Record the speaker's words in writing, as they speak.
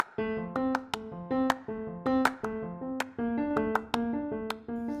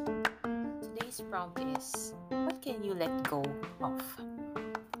today's prompt is, what can you let go of?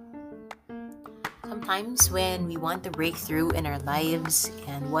 Sometimes when we want to break through in our lives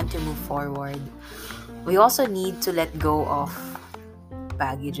and want to move forward, we also need to let go of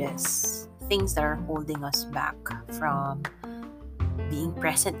baggages, things that are holding us back from being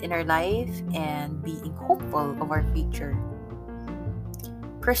present in our life and being hopeful of our future.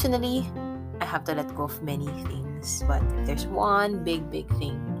 Personally, I have to let go of many things, but if there's one big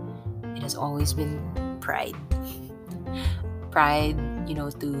thing, it has always been pride. Pride,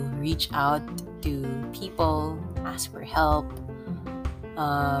 to reach out to people, ask for help.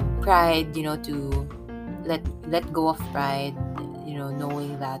 Pride, to let go of pride,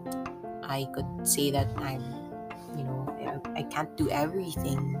 knowing that I could say that I can't do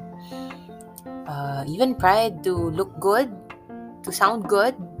everything. Even pride to look good, to sound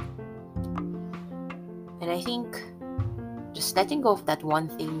good. And I think just letting go of that one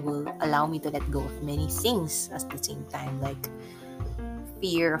thing will allow me to let go of many things at the same time, like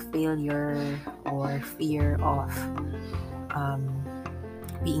fear of failure or fear of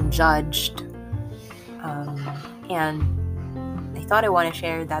being judged. And I thought I want to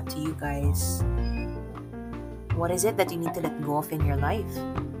share that to you guys. What is it that you need to let go of in your life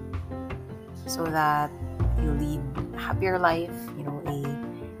so that you lead a happier life, a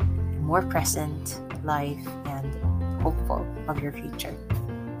more present life and hopeful of your future?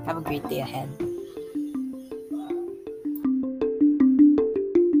 Have a great day ahead.